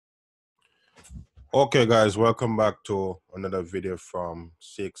Okay guys, welcome back to another video from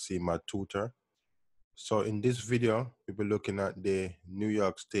CXC My Tutor. So in this video, we'll be looking at the New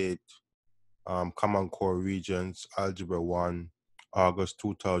York State Common Core Regents Algebra 1, August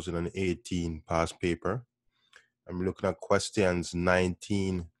 2018 past paper. I'm looking at questions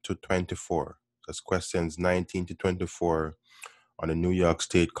 19 to 24. That's questions 19 to 24 on the New York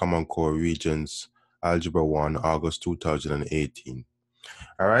State Common Core Regents Algebra 1, August 2018.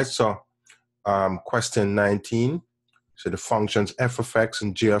 All right, so question 19. So the functions f of x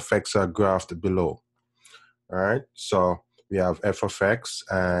and g of x are graphed below. All right, so we have f of x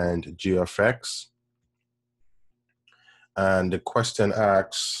and g of x. And the question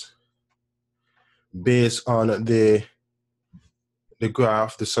asks, based on the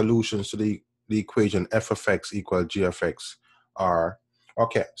graph, the solutions to the equation f of x equal g of x are,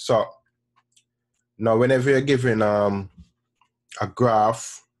 okay, so now whenever you're given a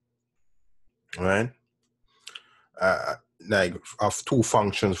graph, right, like of two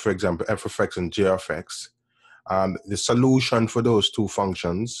functions, for example, f of x and g of x, the solution for those two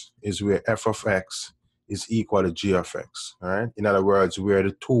functions is where f of x is equal to g of x, all right? In other words, where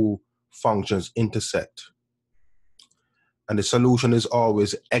the two functions intersect. And the solution is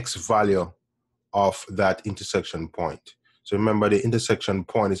always x value of that intersection point. So remember, the intersection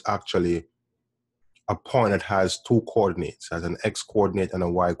point is actually a point that has two coordinates, has an x coordinate and a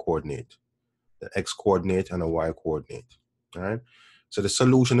y coordinate. The x coordinate and a y coordinate, all right? So the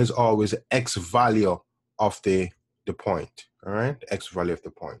solution is always x value of the point, all right? The x value of the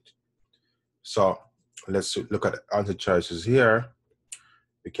point. So let's look at the answer choices here.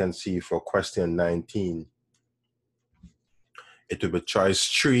 We can see for question 19, it will be choice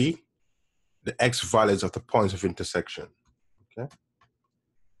 3, the x values of the points of intersection, okay?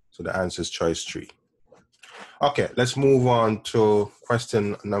 So the answer is choice 3. Okay, let's move on to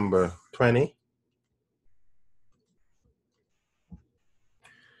question number 20.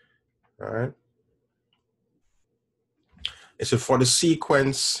 All right. So for the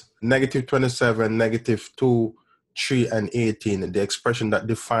sequence negative 27, negative 2, 3, and 18, the expression that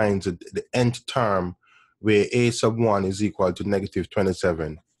defines the nth term where a sub 1 is equal to negative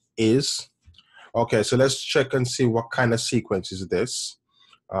 27 is, okay, so let's check and see what kind of sequence is this,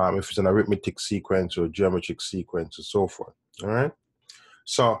 if it's an arithmetic sequence or geometric sequence and so forth, all right?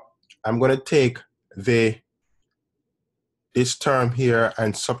 So I'm going to take this term here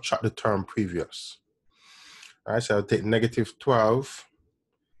and subtract the term previous. All right, so I'll take negative 12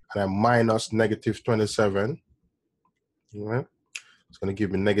 and I minus negative 27. All right, it's going to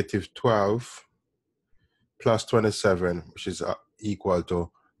give me negative 12 plus 27, which is equal to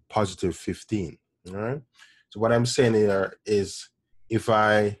positive 15. All right, so what I'm saying here is if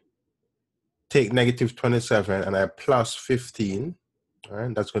I take negative 27 and I plus 15, all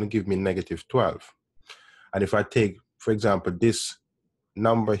right, that's going to give me negative 12. And if I take, for example, this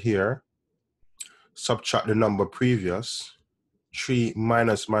number here, subtract the number previous, 3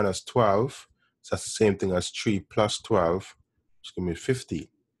 minus 12, so that's the same thing as 3 plus 12, which gives me 15.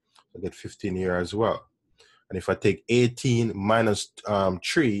 I get 15 here as well. And if I take 18 minus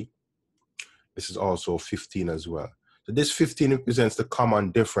 3, this is also 15 as well. So this 15 represents the common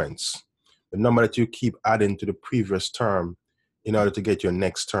difference, the number that you keep adding to the previous term in order to get your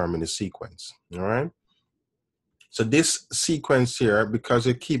next term in the sequence, all right? So this sequence here, because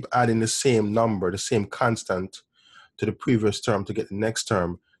you keep adding the same number, the same constant to the previous term to get the next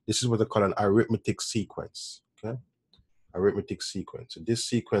term, this is what they call an arithmetic sequence, okay? Arithmetic sequence. So this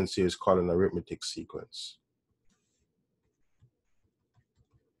sequence here is called an arithmetic sequence.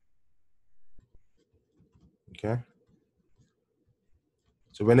 Okay?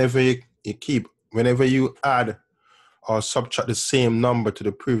 So whenever you add or subtract the same number to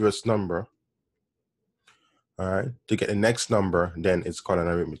the previous number, all right, to get the next number, then it's called an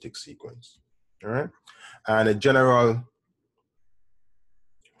arithmetic sequence, all right? And a general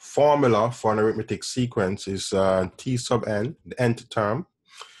formula for an arithmetic sequence is t sub n, the nth term,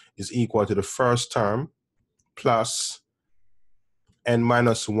 is equal to the first term plus n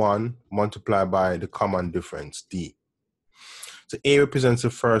minus 1 multiplied by the common difference, d. So a represents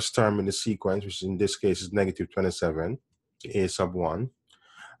the first term in the sequence, which in this case is negative 27, a sub 1.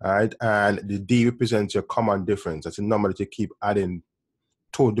 All right, and the d represents your common difference. That's a number that you keep adding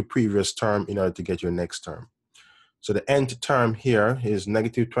to the previous term in order to get your next term. So the nth term here is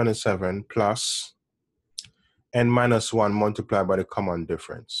negative 27 plus n minus 1 multiplied by the common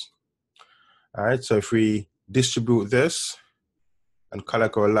difference. All right, so if we distribute this and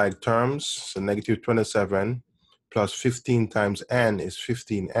collect our like terms, so negative 27 plus 15 times n is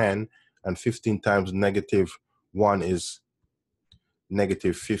 15n, and 15 times negative 1 is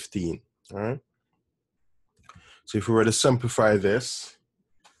negative 15, all right? So if we were to simplify this,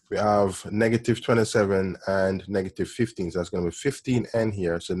 we have negative 27 and negative 15. So that's going to be 15n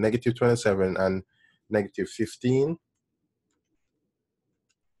here. So negative 27 and negative 15.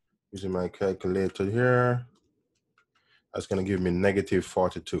 Using my calculator here, that's going to give me negative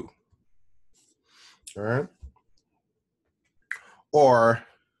 42. All right. Or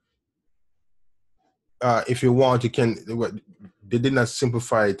if you want, you can. They did not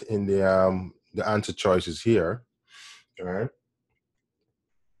simplify it in the answer choices here. All right.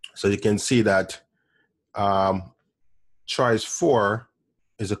 So you can see that choice 4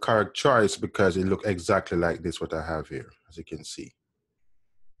 is a correct choice because it looks exactly like this, what I have here, as you can see.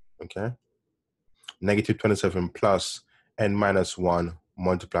 Okay. Negative 27 plus n minus 1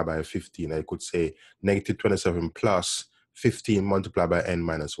 multiplied by 15. I could say negative 27 plus 15 multiplied by n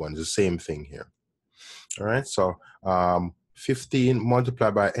minus 1 is the same thing here. All right. So 15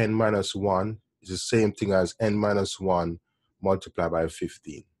 multiplied by n minus 1 is the same thing as n minus 1 multiplied by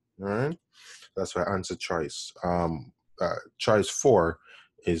 15. All right. That's why answer choice. Choice 4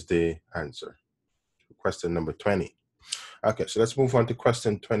 is the answer. Question number 20. Okay, so let's move on to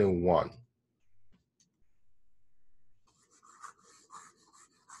question 21.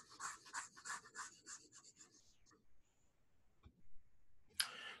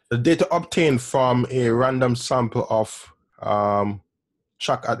 The data obtained from a random sample of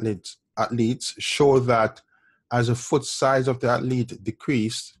track athletes show that as the foot size of the athlete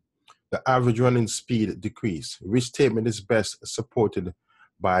decreased, the average running speed decreased. Which statement is best supported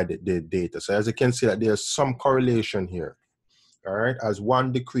by the data? So as you can see, that there's some correlation here. All right, as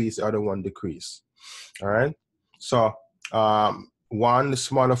one decrease, the other one decrease. All right, so one, the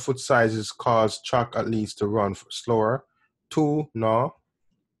smaller foot sizes cause track athletes to run slower. Two, no.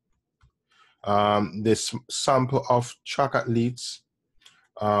 This sample of track athletes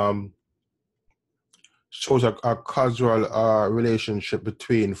shows a causal relationship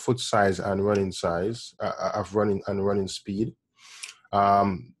between foot size and running size of running speed.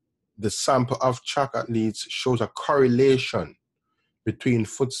 The sample of track athletes shows a correlation between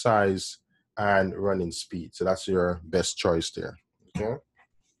foot size and running speed. So that's your best choice there. Okay.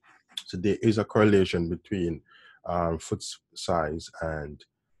 So there is a correlation between foot size and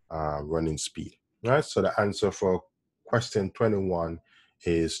running speed. Right. So the answer for question 21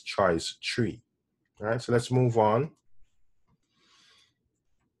 is choice 3. All right. So let's move on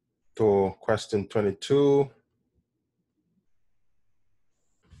to question 22.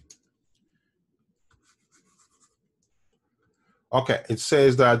 Okay, it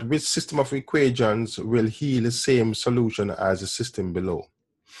says that which system of equations will yield the same solution as the system below?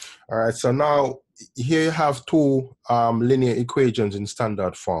 All right, so now here you have two linear equations in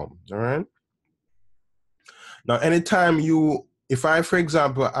standard form, all right? Now, anytime if I, for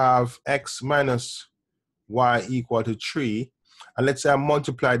example, have x minus y equal to 3, and let's say I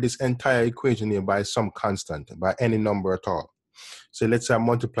multiply this entire equation here by some constant, by any number at all. So let's say I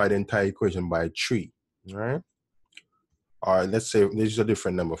multiply the entire equation by 3, all right? Or let's say, this is a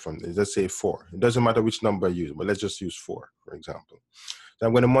different number from this. Let's say 4. It doesn't matter which number I use, but let's just use 4, for example. So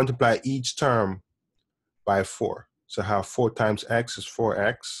I'm going to multiply each term by 4. So I have 4 times x is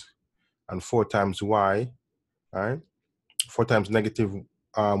 4x, and 4 times y, all right? 4 times negative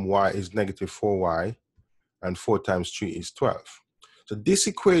y is negative 4y, and 4 times 3 is 12. So this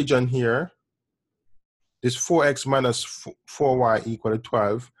equation here, this 4x minus 4y equal to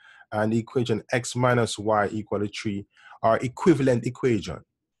 12, and the equation x minus y equal to 3 are equivalent equation.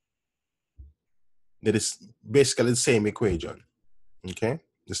 That is basically the same equation, okay?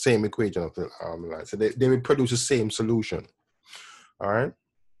 The same equation of the line. So they will produce the same solution, all right?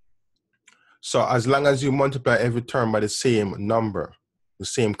 So as long as you multiply every term by the same number, the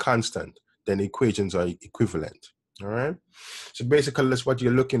same constant, then the equations are equivalent, all right? So basically that's what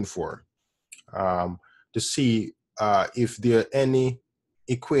you're looking for, to see if there are any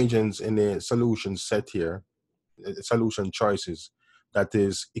equations in the solution set here, solution choices, that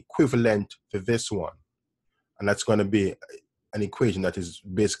is equivalent to this one. And that's going to be an equation that is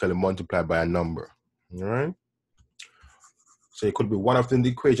basically multiplied by a number, all right? So it could be one of the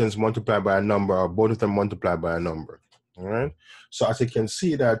equations multiplied by a number, or both of them multiplied by a number, all right? So as you can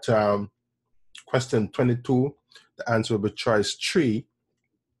see that question 22, the answer will be choice 3,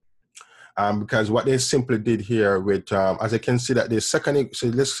 because what they simply did here with, as you can see that the second, so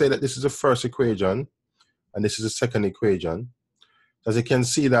let's say that this is the first equation, and this is the second equation. As you can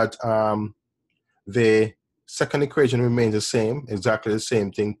see that the second equation remains the same, exactly the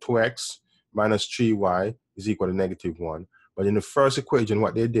same thing, 2x minus 3y is equal to negative 1. But in the first equation,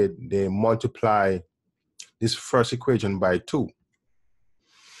 what they did, they multiply this first equation by 2.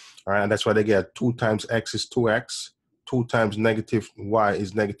 All right, and that's why they get 2 times x is 2x, 2 times negative y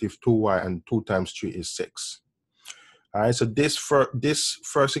is negative 2y, and 2 times 3 is 6. All right, so this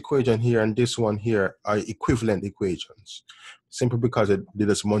first equation here and this one here are equivalent equations, simply because they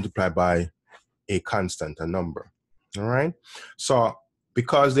just multiply by a constant, a number. All right, so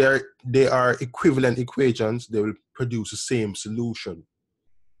because they are equivalent equations, they will produce the same solution.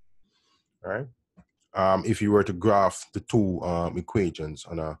 All right, if you were to graph the two equations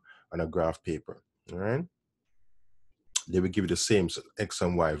on a graph paper. All right, they will give you the same x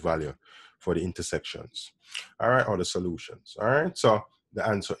and y value for the intersections. All right, or the solutions. All right, so the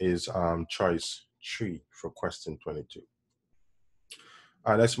answer is choice 3 for question 22.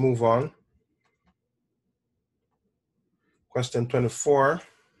 All right, let's move on. Question 24.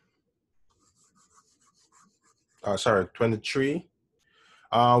 Sorry, 23.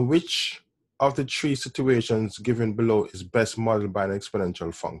 Which of the 3 situations given below is best modeled by an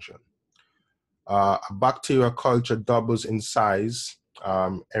exponential function? A bacterial culture doubles in size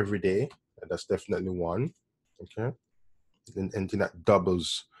every day. That's definitely one. Okay, anything that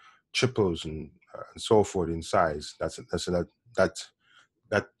doubles, triples, and so forth in size. That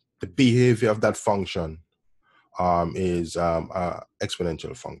the behavior of that function is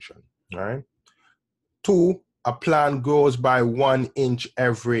exponential function. All right. 2, a plant grows by 1 inch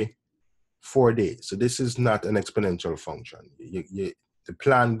every 4 days. So this is not an exponential function. The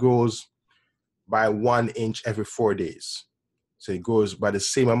plant grows by 1 inch every 4 days. So it goes by the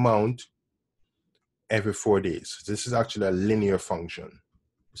same amount every 4 days. So this is actually a linear function.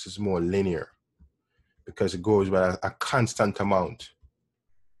 This is more linear because it goes by a constant amount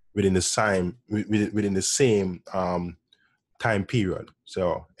within the same time period.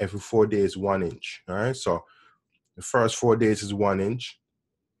 So every 4 days, 1 inch. All right. So the first 4 days is 1 inch.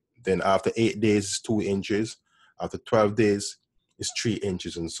 Then after 8 days is 2 inches. After 12 days is 3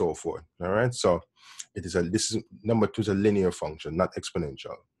 inches, and so forth. All right. So this is number 2 is a linear function, not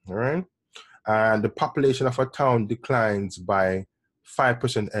exponential. All right. And the population of a town declines by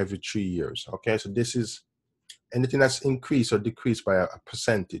 5% every 3 years. Okay. So this is anything that's increased or decreased by a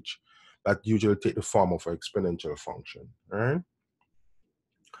percentage that usually take the form of an exponential function. All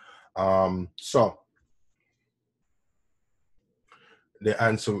right. So the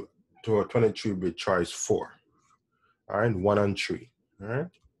answer to 23 will be choice 4. All right, 1 and 3. All right.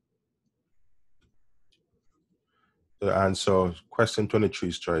 The answer, question 23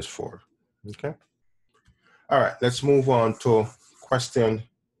 is choice 4. Okay. All right, let's move on to question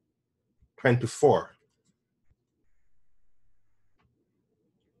 24.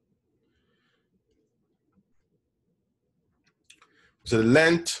 So the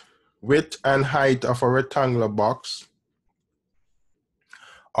length, width, and height of a rectangular box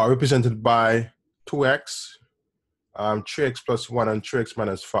are represented by 2x, 3x plus 1, and 3x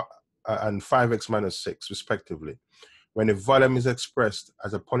minus 5, and 5x minus 6, respectively. When the volume is expressed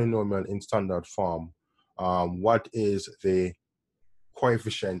as a polynomial in standard form, what is the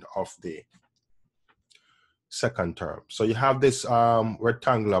coefficient of the second term? So you have this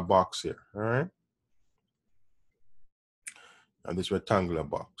rectangular box here, all right? And this rectangular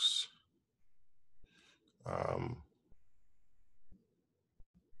box.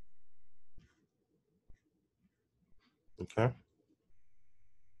 Okay.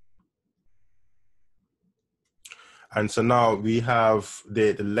 And so now we have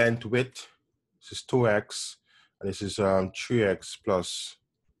the length width. This is 2x, and this is 3x plus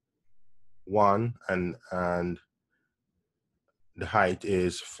 1, and the height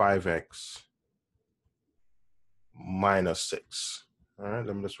is 5x minus 6. All right,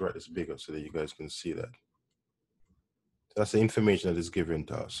 let me just write this bigger so that you guys can see that. That's the information that is given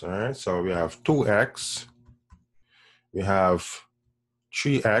to us. All right, so we have 2x, we have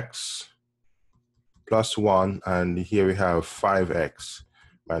 3x plus 1, and here we have 5x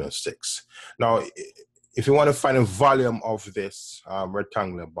minus 6. Now, if you want to find a volume of this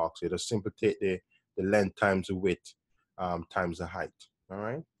rectangular box, you just simply take the length times the width times the height. All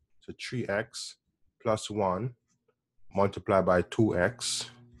right, so 3x plus 1 multiplied by 2x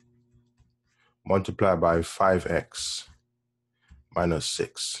multiplied by 5x minus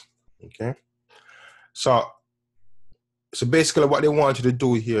 6. Okay, so basically what they want you to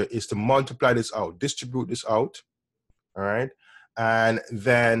do here is to multiply this out, distribute this out, all right, and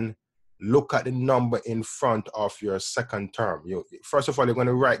then look at the number in front of your second term. First of all, you're going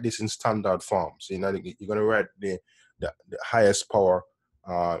to write this in standard form. So you're going to write the highest power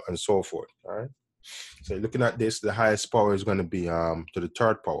and so forth, all right? So looking at this, the highest power is going to be to the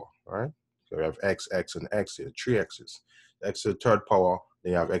third power, all right? So we have x, and x here, 3 x's. X to the third power,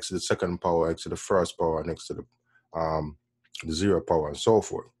 then you have x to the second power, x to the first power, and x to the 0 power, and so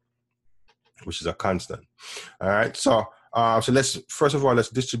forth. which is a constant. All right, so so let's first of all let's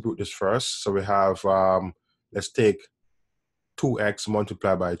distribute this first. So we have let's take 2x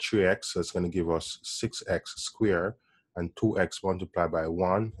multiplied by 3x, that's going to give us 6x squared, and 2x multiplied by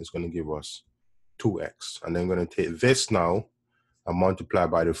 1 is going to give us 2x. And then I'm going to take this now and multiply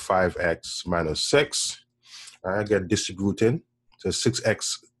by the 5x minus 6. I get distributing. So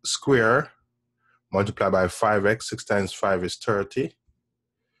 6x squared multiplied by 5x, 6 times 5 is 30.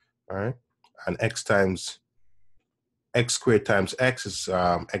 All right, and x squared times x is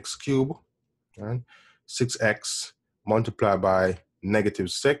x cubed. Right? 6x multiplied by negative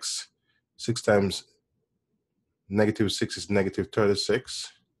 6. 6 times negative 6 is negative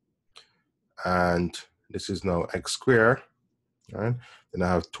 36. And this is now x squared. Right? Then I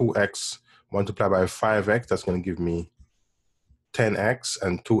have 2x multiplied by 5x. That's going to give me 10x.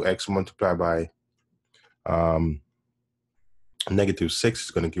 And 2x multiplied by negative 6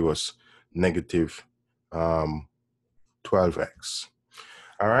 is going to give us negative 12x.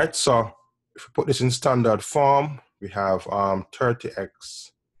 All right, so if we put this in standard form, we have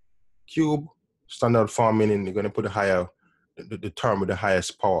 30x cubed. Standard form meaning you're going to put the term with the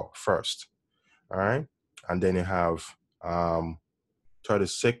highest power first. All right, and then you have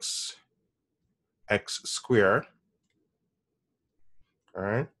 36x squared. All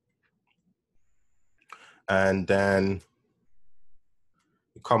right, and then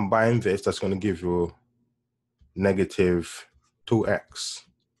you combine this, that's going to give you negative 2x.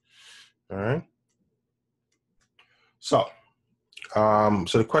 All right, so so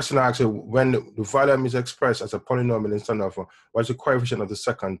the question asks, when the volume is expressed as a polynomial in standard form, what's the coefficient of the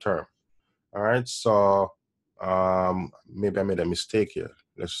second term? All right, so maybe I made a mistake here.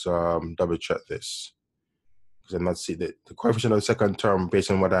 Let's double check this, because I'm not seeing the coefficient of the second term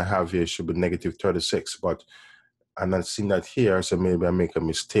based on what I have here should be negative 36, but I'm not seeing that here, so maybe I make a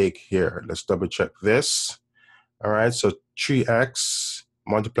mistake here. Let's double check this. All right, so 3x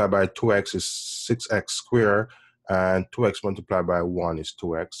multiplied by 2x is 6x squared, and 2x multiplied by 1 is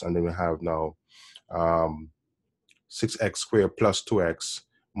 2x, and then we have now 6x squared plus 2x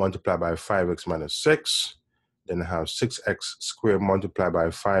multiplied by 5x minus 6. Then I have 6x squared multiplied by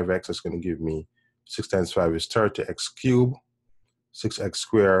 5x. That's going to give me 6 times 5 is 30x cubed. 6x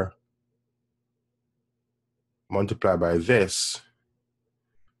squared multiplied by this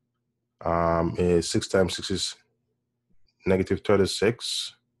is 6 times 6 is negative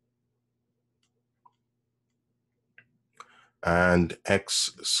 36. And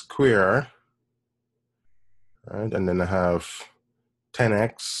x squared. Right, and then I have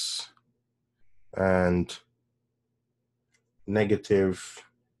 10x and negative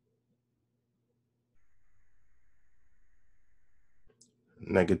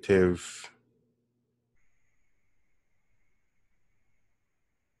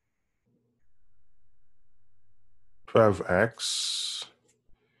 12x.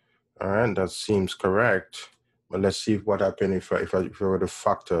 All right, that seems correct. But let's see what happens if I were to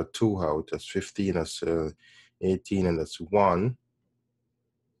factor 2 out. That's 15, that's 18, and that's 1.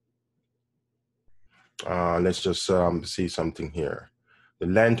 Let's just see something here. The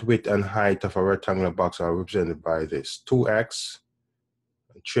length, width, and height of a rectangular box are represented by this: 2x,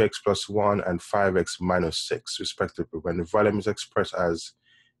 3x plus 1, and 5x minus 6, respectively. When the volume is expressed as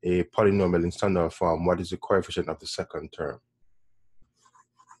a polynomial in standard form, what is the coefficient of the second term?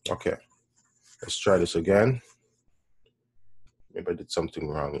 Okay, let's try this again. Maybe I did something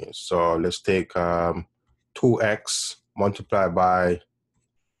wrong here. So let's take 2x multiplied by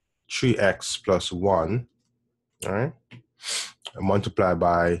 3x plus 1, all right, and multiplied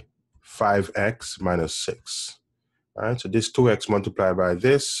by 5x minus 6. All right, so this 2x multiplied by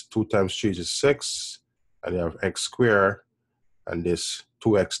this, 2 times 3 is 6, and you have x squared, and this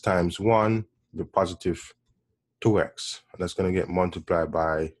 2x times 1 will be positive 2x. And that's going to get multiplied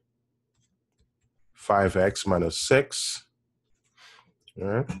by 5x minus 6. All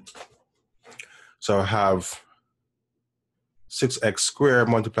right, so I have 6x squared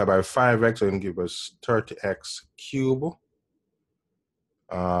multiplied by 5x, so going to give us 30x cubed.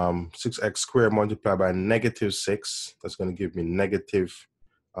 6x squared multiplied by negative 6, that's going to give me negative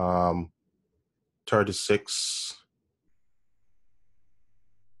 36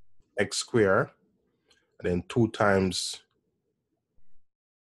 x squared, and then 2 times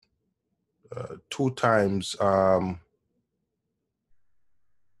 2x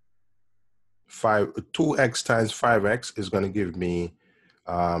times 5x is going to give me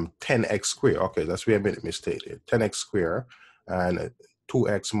 10x squared. Okay, that's where I made a mistake here. 10x squared, and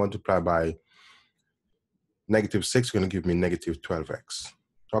 2x multiplied by negative 6 is going to give me negative 12x.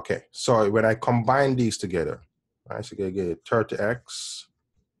 Okay, so when I combine these together, right, so I get 30x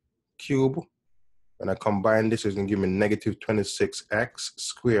cube. When I combine this, it's going to give me negative 26x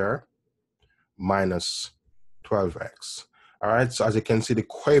squared minus 12x. All right, so as you can see, the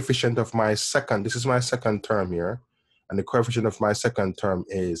coefficient of my second, this is my second term here, and the coefficient of my second term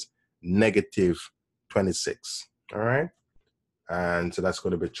is negative 26. All right, and so that's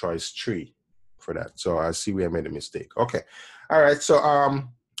going to be choice 3 for that. So I see we have made a mistake. Okay, all right, so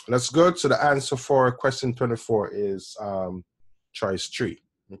that's good. So the answer for question 24 is choice 3.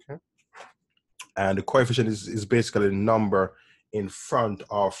 Okay, and the coefficient is basically the number in front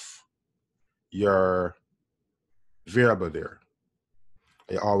of your variable there.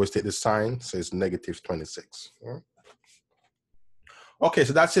 You always take the sign, so it's negative 26. Right? Okay,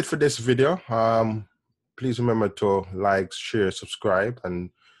 so that's it for this video. Please remember to like, share, subscribe,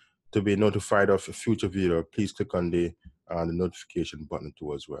 and to be notified of a future video, please click on the notification button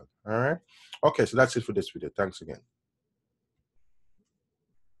too as well. All right. Okay, so that's it for this video. Thanks again.